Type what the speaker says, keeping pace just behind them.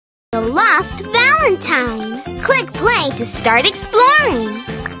The Lost Valentine. Click play to start exploring.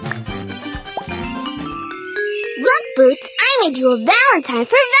 Look, Boots, I made you a Valentine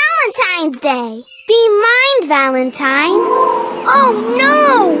for Valentine's Day. Be mine, Valentine. Oh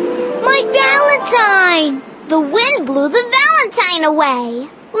no! My Valentine! The wind blew the Valentine away.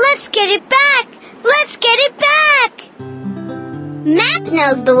 Let's get it back! Let's get it back! Map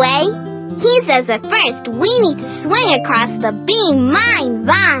knows the way. He says that first we need to swing across the Be Mine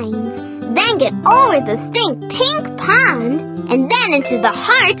vines, then get over the Think Pink pond, and then into the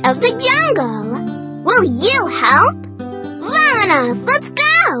heart of the jungle. Will you help? Vamonos, let's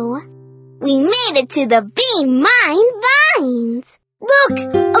go! We made it to the Be Mine vines. Look,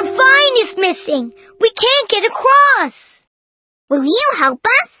 a vine is missing. We can't get across. Will you help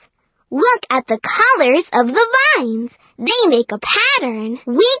us? Look at the colors of the vines. They make a pattern.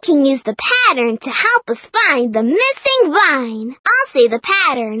 We can use the pattern to help us find the missing vine. I'll say the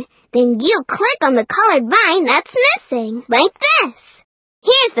pattern. Then you click on the colored vine that's missing, like this.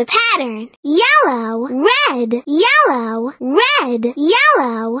 Here's the pattern. Yellow, red, yellow, red,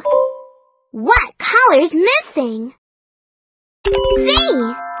 yellow. What color's missing? C.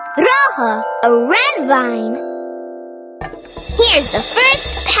 Rojo, a red vine. Here's the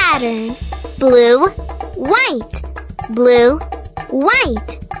first pattern. Blue, white, blue,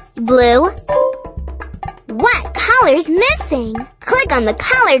 white, blue. What color's missing? Click on the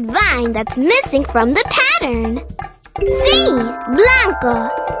colored vine that's missing from the pattern. C. Blanco,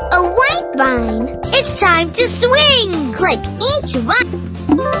 a white vine. It's time to swing. Click each vine.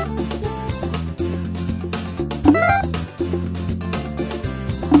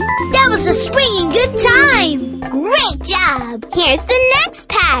 That was a swinging good time! Great job! Here's the next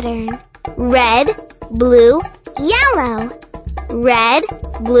pattern. Red, blue, yellow. Red,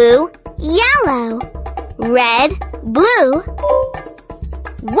 blue, yellow. Red, blue.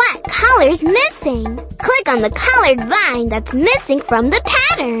 What color's missing? Click on the colored vine that's missing from the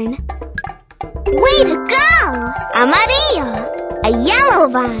pattern. Way to go! Amarillo, a yellow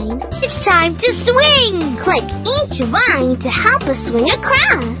vine. It's time to swing! Click each vine to help us swing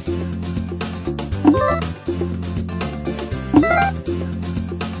across.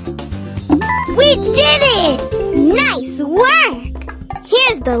 We did it! Nice work!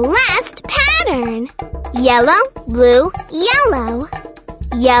 Here's the last pattern. Yellow, blue, yellow.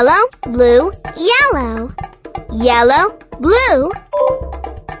 Yellow, blue, yellow. Yellow, blue.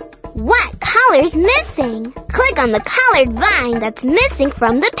 What color's missing? Click on the colored vine that's missing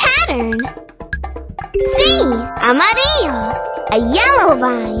from the pattern. C. Amarillo, a yellow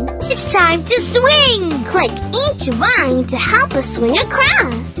vine. It's time to swing! Click each vine to help us swing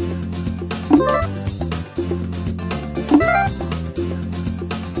across.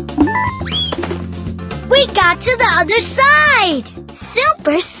 We got to the other side!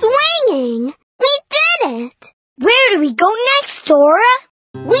 Super swinging! We did it! Where do we go next, Dora?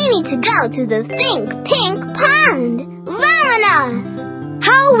 We need to go to the Think Pink pond. Vamonos!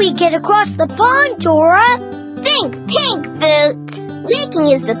 How we get across the pond, Dora? Think pink, Boots. We can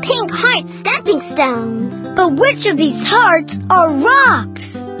use the pink heart stepping stones. But which of these hearts are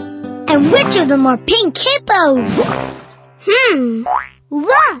rocks? And which of them are pink hippos?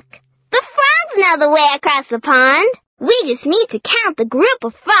 Look! The frogs know the way across the pond. We just need to count the group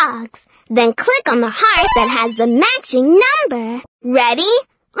of frogs. Then click on the heart that has the matching number. Ready?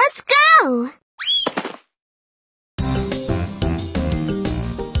 Let's go!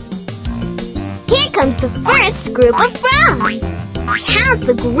 Here comes the first group of frogs. Count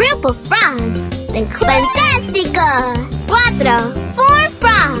the group of frogs. Then fantástico! 4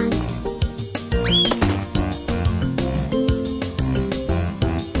 frogs.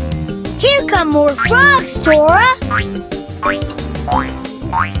 Here come more frogs, Dora.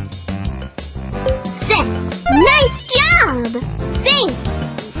 6. Nice job! Think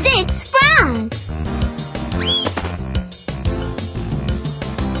 6 frogs.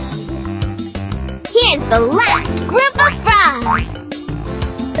 Here's the last group of frogs.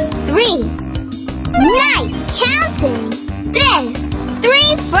 3. Nice counting. This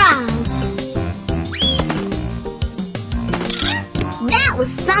 3 frogs. That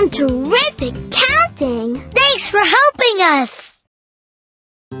was some terrific counting. Thanks for helping us.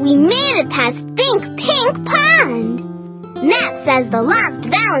 We made it past Think Pink Pond. Map says the Lost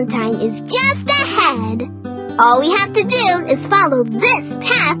Valentine is just ahead. All we have to do is follow this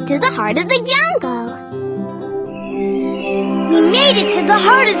path to the heart of the jungle. We made it to the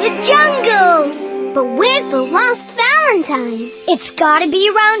heart of the jungle. But where's the Lost Valentine? It's gotta be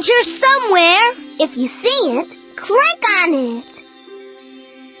around here somewhere. If you see it, click on it.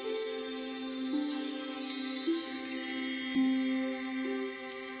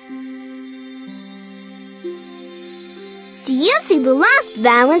 Do you see the lost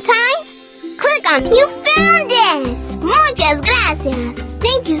Valentine? Click on You found it! Muchas gracias!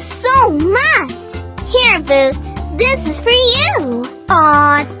 Thank you so much! Here, Boots, this is for you!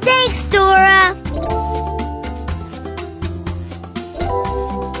 Aw, thanks, Dora!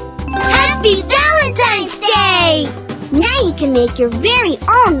 Happy Valentine's Day! Now you can make your very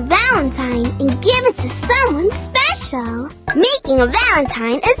own Valentine and give it to someone special. Making a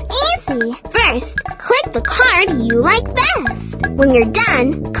Valentine is easy. First, click the card you like best. When you're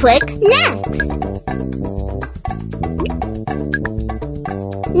done, click Next.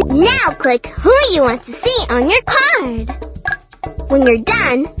 Now click who you want to see on your card. When you're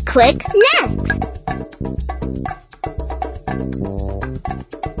done, click Next.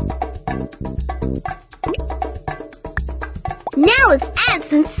 Now let's add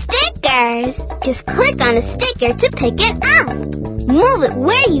some stickers. Just click on a sticker to pick it up. Move it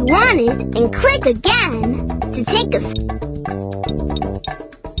where you want it and click again to take a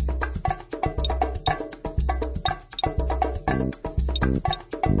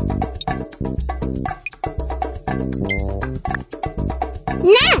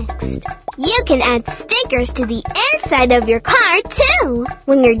Next, you can add stickers to the inside of your card too.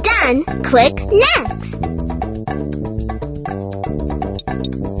 When you're done, click Next.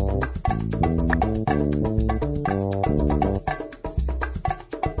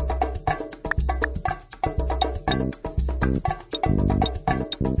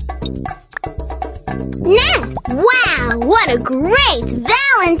 Next! Wow, what a great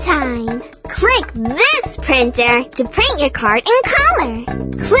Valentine! Click this printer to print your card in color.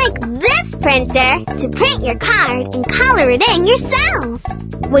 Click this printer to print your card and color it in yourself.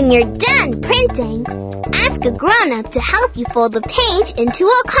 When you're done printing, ask a grown-up to help you fold the page into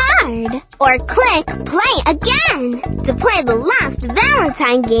a card. Or click Play again to play the Lost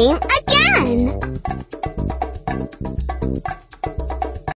Valentine game again.